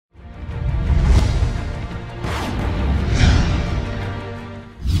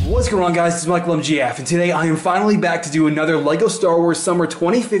What's going on, guys? It's Macleod GF, and today I am finally back to do another LEGO Star Wars Summer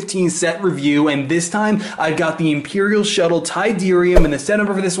 2015 set review, and this time I've got the Imperial Shuttle Tydirium, and the set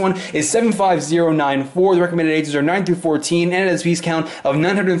number for this one is 75094. The recommended ages are 9 through 14, and it has a piece count of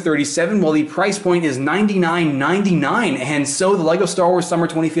 937, while the price point is $99.99. And so the LEGO Star Wars Summer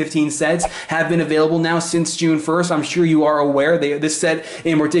 2015 sets have been available now since June 1st. I'm sure you are aware. This set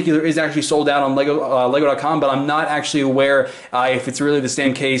in particular is actually sold out on Lego.com, but I'm not actually aware if it's really the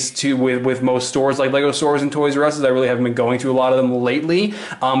same case with most stores like Lego stores and Toys R Us, as I really haven't been going to a lot of them lately.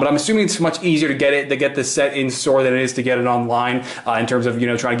 But I'm assuming it's much easier to get the set in store than it is to get it online in terms of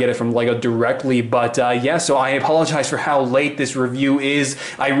trying to get it from Lego directly. But yeah, so I apologize for how late this review is.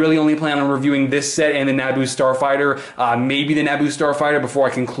 I really only plan on reviewing this set and the Naboo Starfighter, maybe the Naboo Starfighter, before I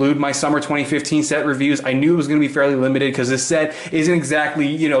conclude my summer 2015 set reviews. I knew it was going to be fairly limited because this set isn't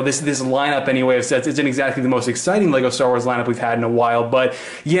exactly this lineup anyway of sets isn't exactly the most exciting Lego Star Wars lineup we've had in a while. But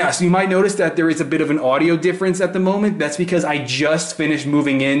yeah, so you might notice that there is a bit of an audio difference at the moment. That's because I just finished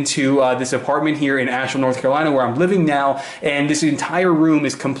moving into this apartment here in Asheville, North Carolina, where I'm living now, and this entire room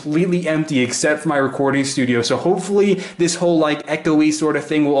is completely empty except for my recording studio. So hopefully this whole like echoey sort of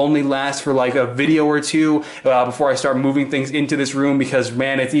thing will only last for like a video or two before I start moving things into this room, because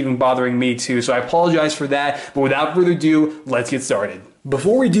man, it's even bothering me too. So I apologize for that, but without further ado, let's get started.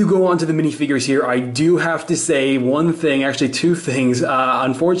 Before we do go on to the minifigures here, I do have to say one thing, actually two things.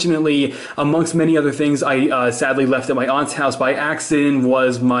 Unfortunately, amongst many other things I sadly left at my aunt's house by accident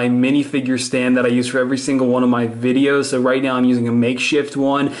was my minifigure stand that I use for every single one of my videos. So right now I'm using a makeshift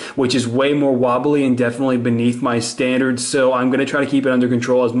one, which is way more wobbly and definitely beneath my standards. So I'm going to try to keep it under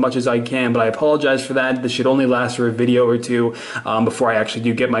control as much as I can, but I apologize for that. This should only last for a video or two before I actually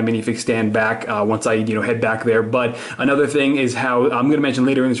do get my minifig stand back once I head back there. But another thing is how I'm going to mention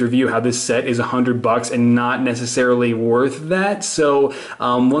later in this review how this set is $100 and not necessarily worth that. So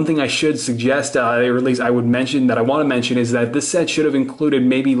one thing I should suggest, or at least I would mention that I want to mention, is that this set should have included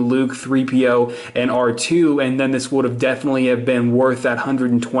maybe Luke, 3PO, and R2, and then this would have definitely have been worth that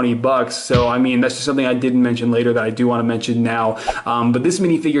 $120. So I mean, that's just something I didn't mention later that I do want to mention now. But this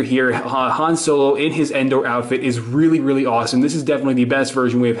minifigure here, Han Solo in his Endor outfit, is really, really awesome. This is definitely the best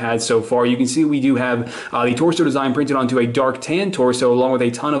version we've had so far. You can see we do have the torso design printed onto a dark tan torso, along with a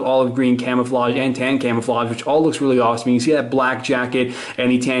ton of olive green camouflage and tan camouflage, which all looks really awesome. You can see that black jacket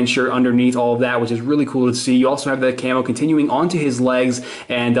and the tan shirt underneath all of that, which is really cool to see. You also have that camo continuing onto his legs,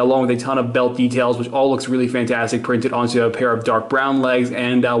 and along with a ton of belt details, which all looks really fantastic, printed onto a pair of dark brown legs.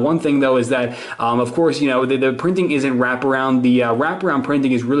 And one thing though is that, of course, the printing isn't wraparound. The wraparound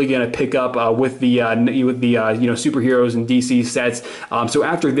printing is really going to pick up with the superheroes and DC sets. So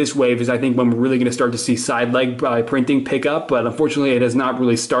after this wave is, I think, when we're really going to start to see side leg printing pick up. But unfortunately, it has not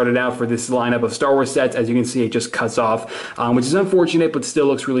really started out for this lineup of Star Wars sets. As you can see, it just cuts off, which is unfortunate, but still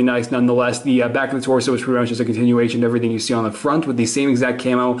looks really nice nonetheless. The back of the torso is pretty much just a continuation of everything you see on the front, with the same exact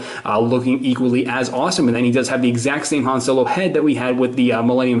camo looking equally as awesome. And then he does have the exact same Han Solo head that we had with the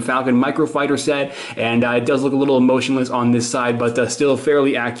Millennium Falcon microfighter set, and it does look a little emotionless on this side, but still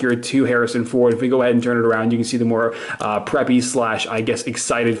fairly accurate to Harrison Ford. If we go ahead and turn it around, you can see the more preppy / I guess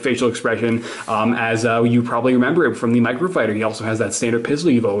excited facial expression, as you probably remember it from the microfighter. He also has that standard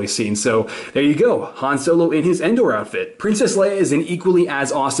pistol you've always seen. So there you go, Han Solo in his Endor outfit. Princess Leia is an equally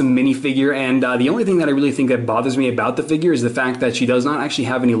as awesome minifigure, and the only thing that I really think that bothers me about the figure is the fact that she does not actually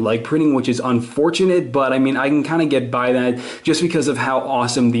have any leg printing, which is unfortunate, but I mean, I can kind of get by that just because of how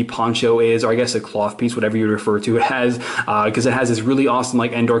awesome the poncho is, or I guess a cloth piece, whatever you refer to it as, because it has this really awesome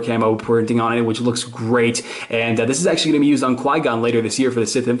like Endor camo printing on it, which looks great. And this is actually going to be used on Qui-Gon later this year for the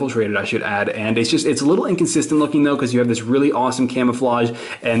Sith Infiltrated, I should add. And it's a little inconsistent looking though, because you have this really awesome camouflage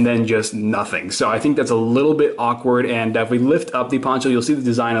and then just nothing. So I think that's a little bit awkward. And if we lift up the poncho, you'll see the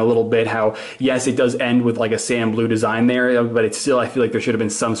design a little bit, how yes, it does end with like a sand blue design there, but it's still, I feel like there should have been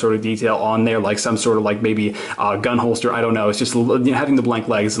some sort of detail on there, like some sort of like maybe gun holster. I don't know. It's just having the blank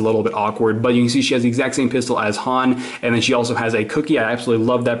legs is a little bit awkward, but you can see she has the exact same pistol as Han, and then she also has a cookie. I absolutely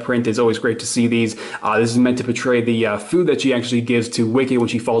love that print. It's always great to see these. This is meant to portray the food that she actually gives to Wicket when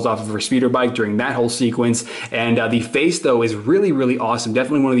she falls off of her speeder bike during that whole sequence. And the face though is really, really awesome.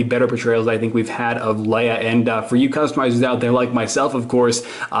 Definitely one of the better portrayals I think we've had of Leia. And for you customizers out there like myself, of course,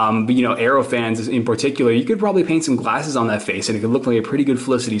 but Aero fans in particular, you could probably paint some glasses on that face and it could look like a pretty good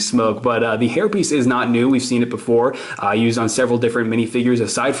Felicity Smoke. But the hairpiece is not new. We've seen it before, used on several different minifigures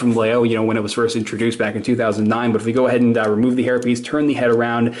aside from Leia, when it was first introduced back in 2009. But if we go ahead and remove the hairpiece, turn the head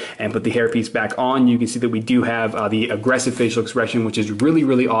around, and put the hairpiece back on, you can see that we do have the aggressive facial expression, which is really,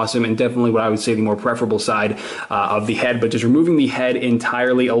 really awesome, and definitely what I would say the more preferable side of the head. But just remove removing the head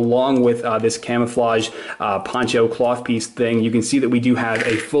entirely along with this camouflage poncho cloth piece thing, you can see that we do have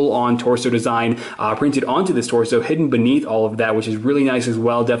a full-on torso design printed onto this torso, hidden beneath all of that, which is really nice as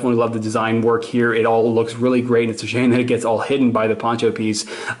well. Definitely love the design work here. It all looks really great, and it's a shame that it gets all hidden by the poncho piece,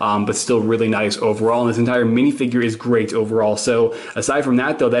 but still really nice overall. And this entire minifigure is great overall. So aside from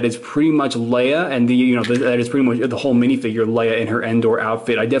that, though, that is pretty much Leia, and that is pretty much the whole minifigure Leia in her Endor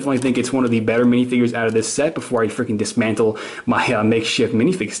outfit. I definitely think it's one of the better minifigures out of this set before I freaking dismantle my makeshift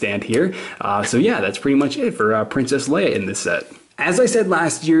minifig stand here. So yeah, that's pretty much it for Princess Leia in this set. As I said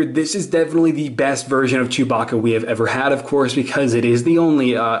last year, this is definitely the best version of Chewbacca we have ever had, of course, because it is the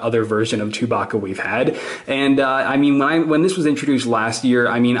only other version of Chewbacca we've had. And I mean, when this was introduced last year,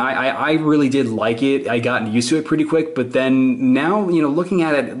 I mean, I really did like it. I got used to it pretty quick, but then now, you know, looking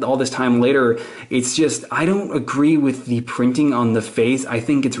at it all this time later, it's just, I don't agree with the printing on the face. I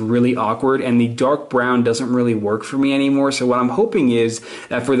think it's really awkward, and the dark brown doesn't really work for me anymore. So what I'm hoping is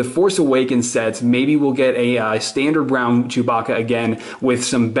that for the Force Awakens sets, maybe we'll get a standard brown Chewbacca again with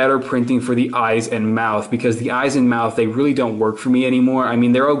some better printing for the eyes and mouth, because the eyes and mouth, they really don't work for me anymore. I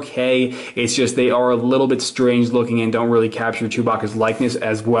mean, they're okay. It's just they are a little bit strange looking and don't really capture Chewbacca's likeness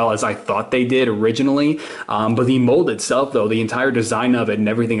as well as I thought they did originally. But the mold itself, though, the entire design of it and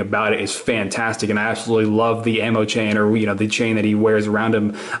everything about it is fantastic, and I absolutely love the ammo chain, or you know, the chain that he wears around him,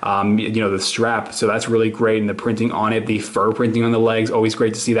 you know, the strap. So that's really great, and the printing on it, the fur printing on the legs, always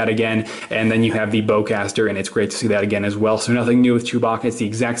great to see that again. And then you have the bowcaster, and it's great to see that again as well. So nothing new with Chewbacca. It's the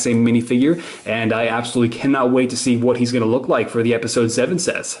exact same minifigure, and I absolutely cannot wait to see what he's going to look like for the Episode 7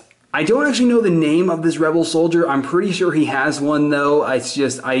 sets. I don't actually know the name of this rebel soldier. I'm pretty sure he has one, though. It's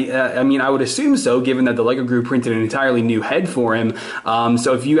just, I mean, I would assume so, given that the LEGO Group printed an entirely new head for him.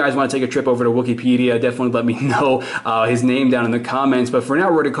 So if you guys want to take a trip over to Wikipedia, definitely let me know his name down in the comments. But for now,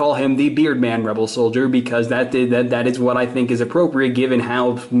 we're going to call him the Beardman Rebel Soldier, because that is what I think is appropriate, given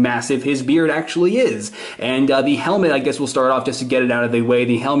how massive his beard actually is. And the helmet, I guess we'll start off just to get it out of the way.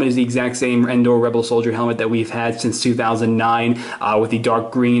 The helmet is the exact same Endor Rebel Soldier helmet that we've had since 2009, with the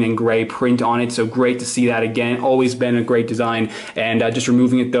dark green and gray print on it. So great to see that again. Always been a great design. And just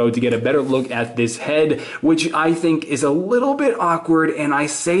removing it, though, to get a better look at this head, which I think is a little bit awkward. And I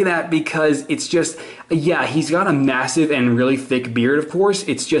say that because it's just, yeah, he's got a massive and really thick beard, of course.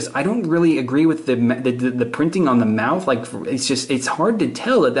 It's just, I don't really agree with the printing on the mouth. Like, it's just, it's hard to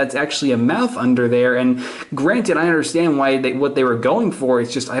tell that that's actually a mouth under there. And granted, I understand what they were going for.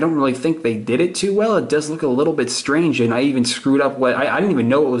 It's just, I don't really think they did it too well. It does look a little bit strange, and I even screwed up I didn't even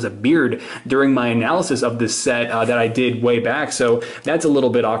know it was a beard during my analysis of this set that I did way back. So that's a little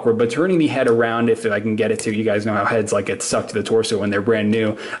bit awkward. But turning the head around, if I can get it to, you guys know how heads like get stuck to the torso when they're brand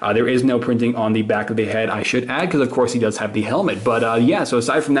new. There is no printing on the back of the head, I should add, because of course he does have the helmet. But yeah, so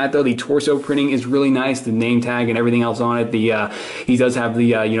aside from that, though, the torso printing is really nice. The name tag and everything else on it. He does have the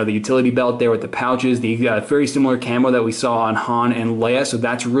you know, the utility belt there with the pouches. The very similar camo that we saw on Han and Leia. So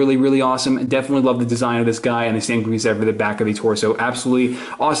that's really, really awesome. Definitely love the design of this guy, and the same can be said for the back of the torso. Absolutely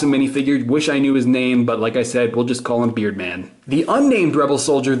awesome minifigure. Wish I knew his name, but like I said, we'll just call him Beardman. The unnamed Rebel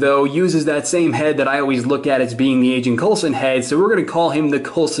Soldier, though, uses that same head that I always look at as being the Agent Coulson head, so we're going to call him the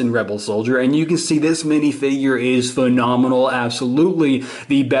Coulson Rebel Soldier. And you can see this minifigure is phenomenal. Absolutely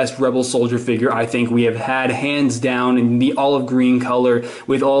the best Rebel Soldier figure I think we have had, hands down, in the olive green color,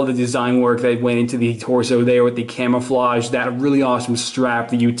 with all the design work that went into the torso there, with the camouflage, that really awesome strap,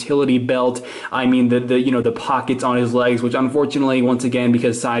 the utility belt. I mean, you know, the pockets on his legs, which unfortunately, once again,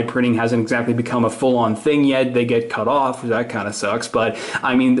 because side printing hasn't exactly become a full-on thing yet, they get cut off. That kind of sucks. But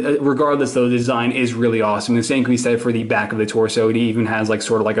I mean, regardless, though, the design is really awesome. The same can be said for the back of the torso. It even has like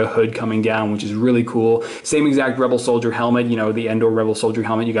sort of like a hood coming down, which is really cool. Same exact Rebel Soldier helmet, you know, the Endor Rebel Soldier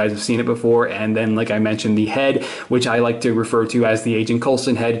helmet. You guys have seen it before. And then, like I mentioned, the head, which I like to refer to as the Agent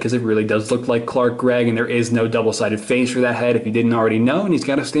Coulson head, because it really does look like Clark Gregg, and there is no double-sided face for that head, if you didn't already know, and he's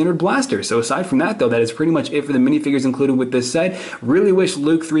got a standard blaster. So aside from that, though, that is pretty much it for the minifigures included with this set. Really wish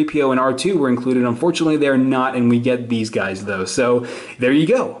Luke, 3PO, and R2 were included. Unfortunately, they're not, and we get these guys, though. So there you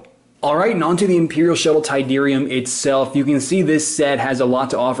go. Alright, and on to the Imperial Shuttle Tydirium itself. You can see this set has a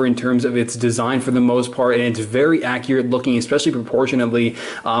lot to offer in terms of its design for the most part, and it's very accurate looking, especially proportionately.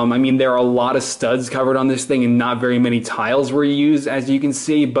 I mean, there are a lot of studs covered on this thing, and not very many tiles were used, as you can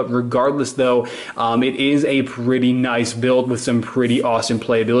see. But regardless, though, it is a pretty nice build with some pretty awesome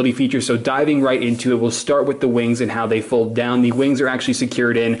playability features. So diving right into it, we'll start with the wings and how they fold down. The wings are actually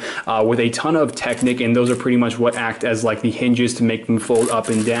secured in with a ton of Technic, and those are pretty much what act as like the hinges to make them fold up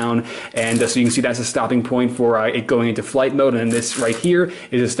and down. and so you can see that's a stopping point for it going into flight mode, and then this right here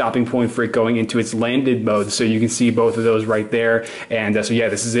is a stopping point for it going into its landed mode. So you can see both of those right there, and so yeah,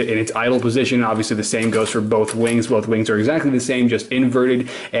 this is it in its idle position. Obviously the same goes for both wings. Both wings are exactly the same, just inverted,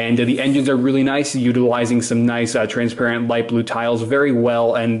 and the engines are really nice, utilizing some nice transparent light blue tiles very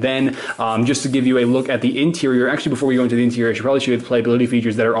well. And then just to give you a look at the interior, actually before we go into the interior, I should probably show you the playability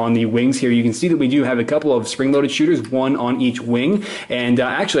features that are on the wings here. You can see that we do have a couple of spring-loaded shooters, one on each wing, and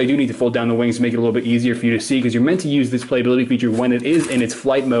actually I do need to fold down the wings to make it a little bit easier for you to see, because you're meant to use this playability feature when it is in its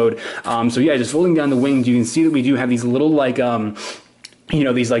flight mode. So yeah, just folding down the wings, you can see that we do have these little like you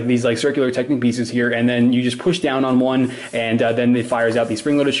know, these circular Technic pieces here, and then you just push down on one, and then it fires out the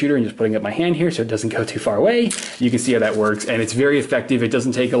spring-loaded shooter. And just putting up my hand here so it doesn't go too far away. You can see how that works, and it's very effective. It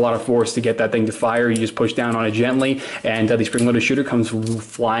doesn't take a lot of force to get that thing to fire. You just push down on it gently, and the spring-loaded shooter comes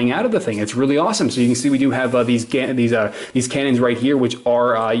flying out of the thing. It's really awesome. So you can see we do have these cannons right here, which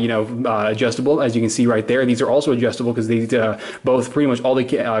are you know, adjustable, as you can see right there. These are also adjustable because these both pretty much all the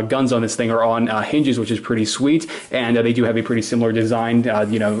guns on this thing are on hinges, which is pretty sweet, and they do have a pretty similar design.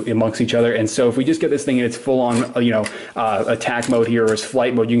 You know, amongst each other. And so if we just get this thing in its full-on, you know, attack mode here, or its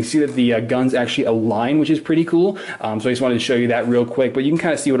flight mode, you can see that the guns actually align, which is pretty cool. So I just wanted to show you that real quick, but you can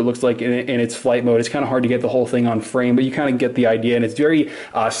kind of see what it looks like in its flight mode. It's kind of hard to get the whole thing on frame, but you kind of get the idea, and it's very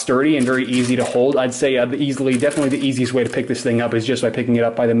sturdy and very easy to hold. I'd say definitely the easiest way to pick this thing up is just by picking it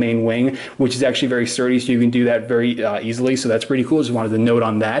up by the main wing, which is actually very sturdy, so you can do that very easily. So that's pretty cool. Just wanted to note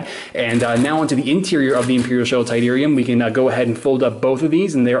on that. And now onto the interior of the Imperial Shuttle Tydirium. We can go ahead and fold up both of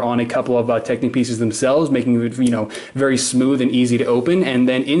these, and they're on a couple of Technic pieces themselves, making it, you know, very smooth and easy to open. And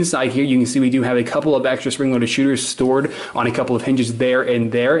then inside here, you can see we do have a couple of extra spring-loaded shooters stored on a couple of hinges there,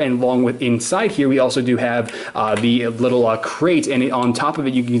 and along with inside here, we also do have the little crate, and on top of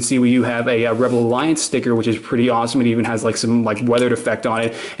it, you can see we do have a Rebel Alliance sticker, which is pretty awesome. It even has like some like weathered effect on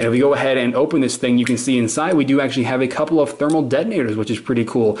it. And if we go ahead and open this thing, you can see inside we do actually have a couple of thermal detonators, which is pretty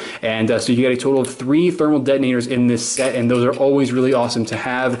cool. And so you get a total of 3 thermal detonators in this set, and those are always really awesome to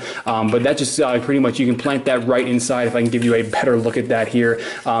have. But that just pretty much, you can plant that right inside. If I can give you a better look at that here,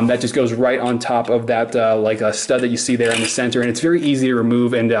 that just goes right on top of that like a stud that you see there in the center, and it's very easy to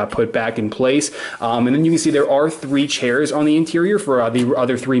remove and put back in place. And then you can see there are 3 chairs on the interior for the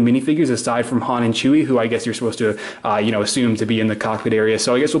other 3 minifigures, aside from Han and Chewie, who I guess you're supposed to you know, assume to be in the cockpit area.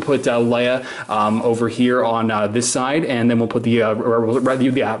 So I guess we'll put Leia over here on this side, and then we'll put the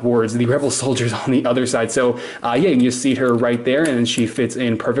rebel soldiers on the other side. So yeah, you can just seat her right there, and then she fits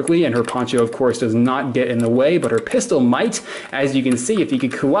in perfectly, and her poncho of course does not get in the way, but her pistol might, as you can see. If you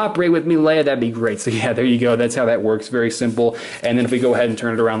could cooperate with me, Leia, that'd be great. So yeah, there you go. That's how that works. Very simple. And then if we go ahead and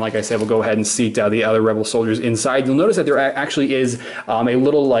turn it around, like I said, we'll go ahead and seat the other rebel soldiers inside. You'll notice that there actually is a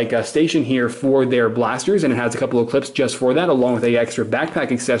little like station here for their blasters, and it has a couple of clips just for that, along with a extra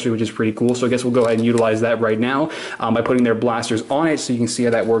backpack accessory, which is pretty cool. So I guess we'll go ahead and utilize that right now by putting their blasters on it. So you can see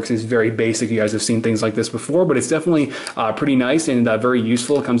how that works. It's very basic. You guys have seen things like this before, but it's definitely pretty nice and very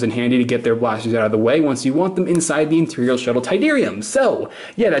useful. It comes in handy to get their blasters out of the way once you want them inside the Imperial Shuttle Tydirium. So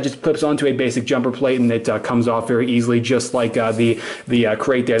yeah, that just clips onto a basic jumper plate, and it comes off very easily, just like the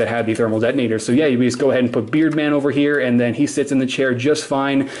crate there that had the thermal detonator. So yeah, you just go ahead and put Beardman over here, and then he sits in the chair just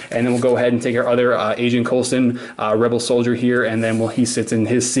fine. And then we'll go ahead and take our other Agent Coulson rebel soldier here, and then he sits in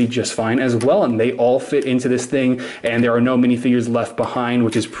his seat just fine as well. And they all fit into this thing, and there are no minifigures left behind,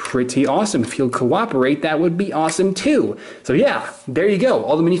 which is pretty awesome. If he'll cooperate, that would be awesome too. So yeah, there you go.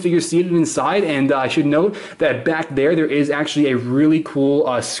 All the minifigures seated inside, and I should note that back there is actually a really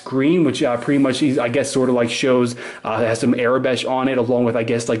cool screen, which pretty much, I guess, sort of like shows has some Arabesh on it, along with, I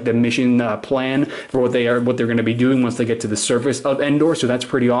guess, like the mission plan for what they're going to be doing once they get to the surface of Endor. So that's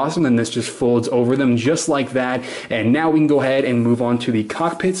pretty awesome, and this just folds over them just like that. And now we can go ahead and move on to the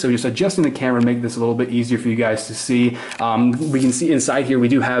cockpit. So just adjusting the camera to make this a little bit easier for you guys to see. We can see inside here we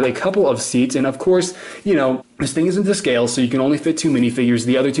do have a couple of seats, and of course, you know, this thing isn't to scale, so you can only fit 2 minifigures.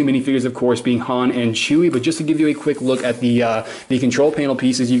 The other 2 minifigures, of course, being Han and Chewie. But just to give you a quick look at the control panel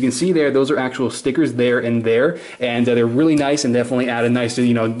pieces, you can see there, those are actual stickers there, and they're really nice and definitely add a nice,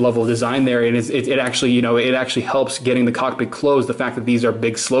 you know, level of design there. And it actually, you know, it actually helps getting the cockpit closed, the fact that these are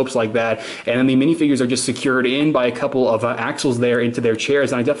big slopes like that. And then the minifigures are just secured in by a couple of axles there into their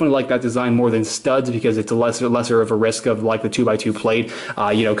chairs. And I definitely like that design more than studs, because it's a lesser of a risk of like the 2x2 plate,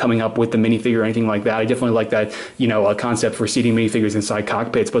 you know, coming up with the minifigure or anything like that. I definitely like that, you know, a concept for seating minifigures inside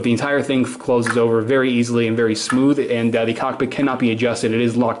cockpits. But the entire thing closes over very easily and very smooth, and the cockpit cannot be adjusted. It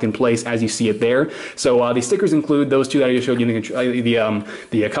is locked in place as you see it there. So the stickers include those 2 that I just showed you in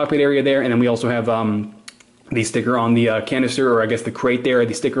the cockpit area there, and then we also have the sticker on the canister, or I guess the crate there,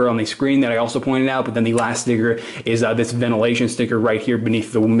 the sticker on the screen that I also pointed out, but then the last sticker is this ventilation sticker right here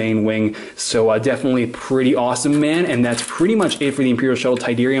beneath the main wing. So definitely pretty awesome, man, and that's pretty much it for the Imperial Shuttle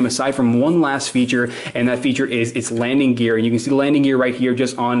Tydirium, aside from one last feature, and that feature is its landing gear. And you can see the landing gear right here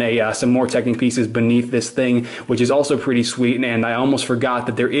just on some more Technic pieces beneath this thing, which is also pretty sweet. And I almost forgot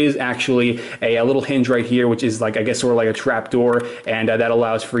that there is actually a little hinge right here, which is like, I guess, sort of like a trap door, and that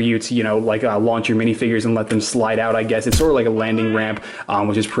allows for you to, you know, like launch your minifigures and let them slide out, I guess. It's sort of like a landing ramp,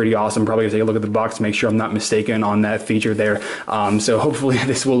 which is pretty awesome. Probably gonna take a look at the box to make sure I'm not mistaken on that feature there. So hopefully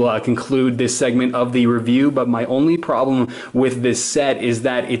this will conclude this segment of the review, but my only problem with this set is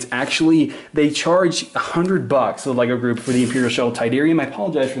that it's actually, they charge $100, so LEGO Group, for the Imperial Shuttle Tydirium. I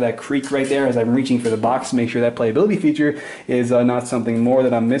apologize for that creak right there as I'm reaching for the box to make sure that playability feature is not something more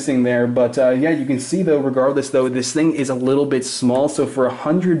that I'm missing there. But yeah, you can see though, regardless though, this thing is a little bit small, so for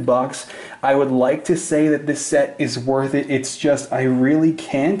 $100, I would like to say that this set is worth it. It's just, I really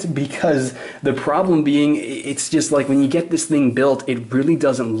can't, because the problem being, it's just like when you get this thing built, it really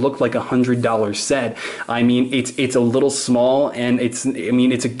doesn't look like $100 set. I mean, it's a little small, and it's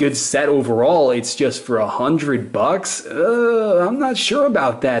a good set overall. It's just for $100. I'm not sure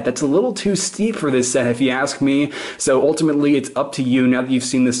about that. That's a little too steep for this set, if you ask me. So ultimately, it's up to you now that you've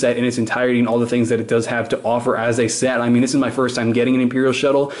seen the set in its entirety and all the things that it does have to offer as a set. I mean, this is my first time getting an Imperial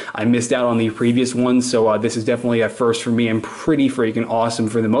Shuttle. I missed out on the previous one, so this is definitely a first for me, and pretty freaking awesome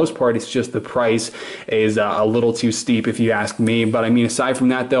for the most part. It's just the price is a little too steep, if you ask me. But I mean, aside from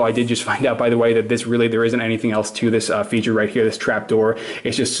that though, I did just find out, by the way, that this really, there isn't anything else to this feature right here, this trapdoor.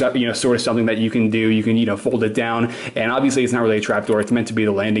 It's just, you know, sort of something that you can do. You can, you know, fold it down, and obviously it's not really a trapdoor. It's meant to be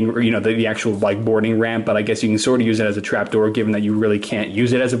the landing, or, you know, the actual like boarding ramp, but I guess you can sort of use it as a trapdoor, given that you really can't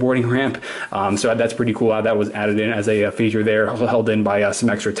use it as a boarding ramp. So that's pretty cool how that was added in as a feature there, held in by some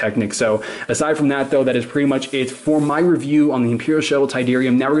extra Technic. So aside from that though, that is pretty much it for my review on the Imperial Shuttle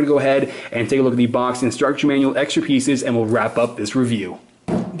Tydirium. Now we're going to go ahead and take a look at the box, instruction manual, extra pieces, and we'll wrap up this review.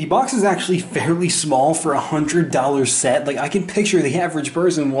 The box is actually fairly small for $100 set. Like, I can picture the average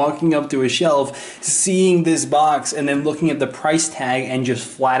person walking up to a shelf, seeing this box, and then looking at the price tag and just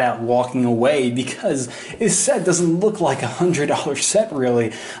flat out walking away, because this set doesn't look like $100 set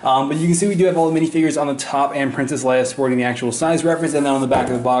really. But you can see we do have all the minifigures on the top and Princess Leia sporting the actual size reference, and then on the back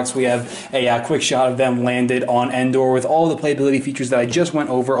of the box we have a quick shot of them landed on Endor with all the playability features that I just went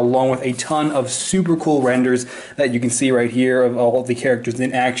over, along with a ton of super cool renders that you can see right here of all the characters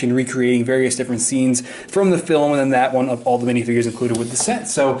in action, recreating various different scenes from the film, and then that one of all the minifigures included with the set.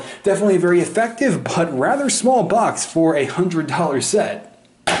 So definitely a very effective but rather small box for a $100 set.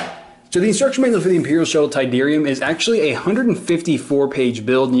 So the instruction manual for the Imperial Shuttle Tydirium is actually a 154-page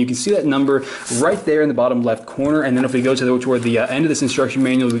build, and you can see that number right there in the bottom left corner. And then if we go toward the end of this instruction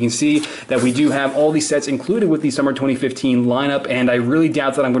manual, we can see that we do have all these sets included with the summer 2015 lineup, and I really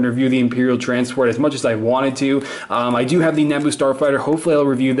doubt that I'm going to review the Imperial Transport as much as I wanted to. I do have the Naboo Starfighter. Hopefully I'll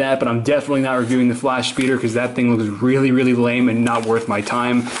review that, but I'm definitely not reviewing the Flash Speeder, because that thing looks really, really lame and not worth my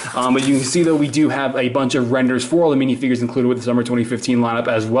time. But you can see though, we do have a bunch of renders for all the minifigures included with the summer 2015 lineup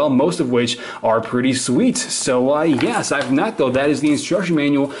as well, most of which are pretty sweet. So yeah, aside from that though, that is the instruction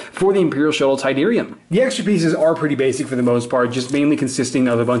manual for the Imperial Shuttle Tydirium. The extra pieces are pretty basic for the most part, just mainly consisting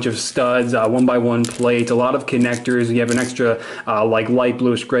of a bunch of studs, 1x1 plates, a lot of connectors. You have an extra like light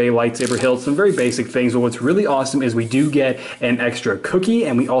bluish gray lightsaber hilt, some very basic things. But what's really awesome is we do get an extra cookie,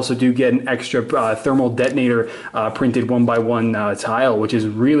 and we also do get an extra thermal detonator printed 1x1 tile, which is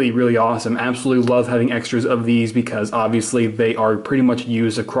really, really awesome. Absolutely love having extras of these, because obviously they are pretty much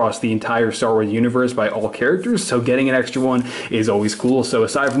used across the entire Star Wars universe by all characters, so getting an extra one is always cool. So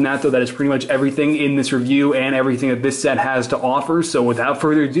aside from that though, that is pretty much everything in this review and everything that this set has to offer. So without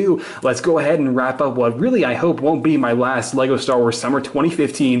further ado, let's go ahead and wrap up what really I hope won't be my last LEGO Star Wars Summer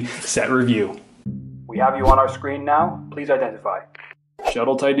 2015 set review. We have you on our screen now. Please identify.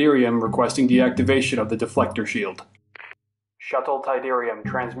 Shuttle Tydirium requesting deactivation of the deflector shield. Shuttle Tydirium,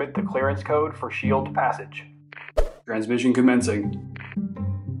 transmit the clearance code for shield passage. Transmission commencing.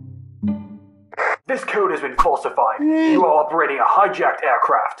 This code has been falsified. You are operating a hijacked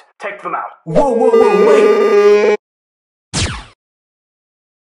aircraft. Take them out. Whoa, whoa, whoa, wait!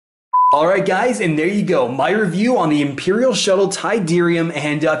 Alright guys, and there you go, my review on the Imperial Shuttle Tydirium,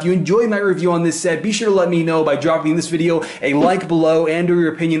 and if you enjoyed my review on this set, be sure to let me know by dropping this video a like below and or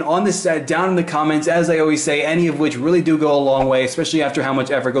your opinion on this set down in the comments, as I always say, any of which really do go a long way, especially after how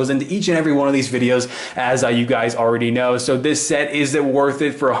much effort goes into each and every one of these videos, as you guys already know. So this set, is it worth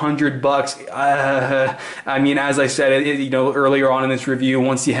it for $100? I mean, as I said, you know, earlier on in this review,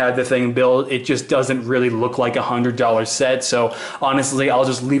 once you had the thing built, it just doesn't really look like $100 set, so honestly, I'll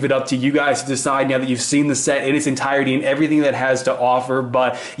just leave it up to you guys to decide now that you've seen the set in its entirety and everything that it has to offer.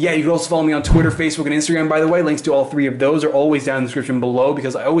 But yeah, you can also follow me on Twitter, Facebook, and Instagram, by the way. Links to all three of those are always down in the description below,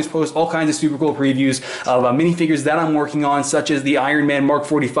 because I always post all kinds of super cool previews of minifigures that I'm working on, such as the Iron Man Mark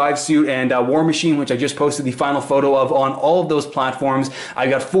 45 suit and War Machine, which I just posted the final photo of on all of those platforms. I've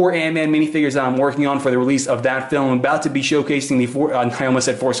got 4 Ant-Man minifigures that I'm working on for the release of that film. I'm about to be showcasing the I almost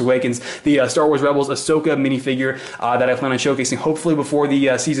said Force Awakens, the Star Wars Rebels Ahsoka minifigure that I plan on showcasing hopefully before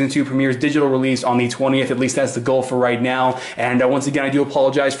the Season 2 premieres digital release on the 20th. At least that's the goal for right now. And once again, I do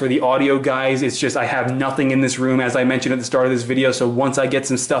apologize for the audio, guys. It's just I have nothing in this room, as I mentioned at the start of this video. So once I get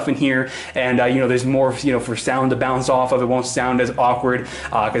some stuff in here and you know, there's more, you know, for sound to bounce off of, it won't sound as awkward,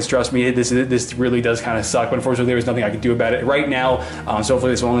 because trust me, this really does kind of suck. But unfortunately, there was nothing I could do about it right now. So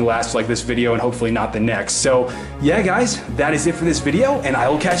hopefully this will only last like this video and hopefully not the next. So yeah, guys, that is it for this video, and I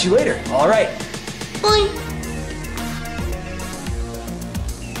will catch you later. All right, bye.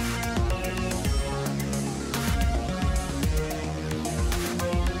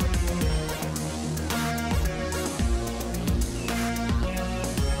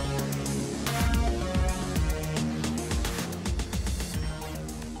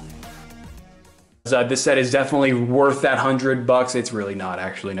 This set is definitely worth that $100. It's really not,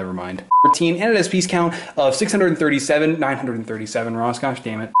 actually, never mind. 13, and it has piece count of 937, Ross, gosh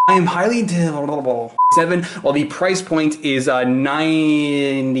damn it. I am highly 7, while the price point is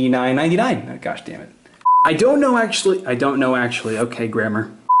 $99.99. Gosh damn it. I don't know actually, okay,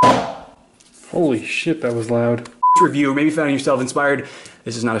 grammar. Holy shit, that was loud. Review, maybe finding yourself inspired.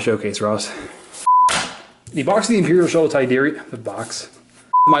 This is not a showcase, Ross. The box of the Imperial Shuttle Tydirium, the box.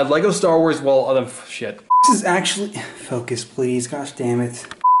 My Lego Star Wars, well, shit. This is actually, focus please, gosh damn it.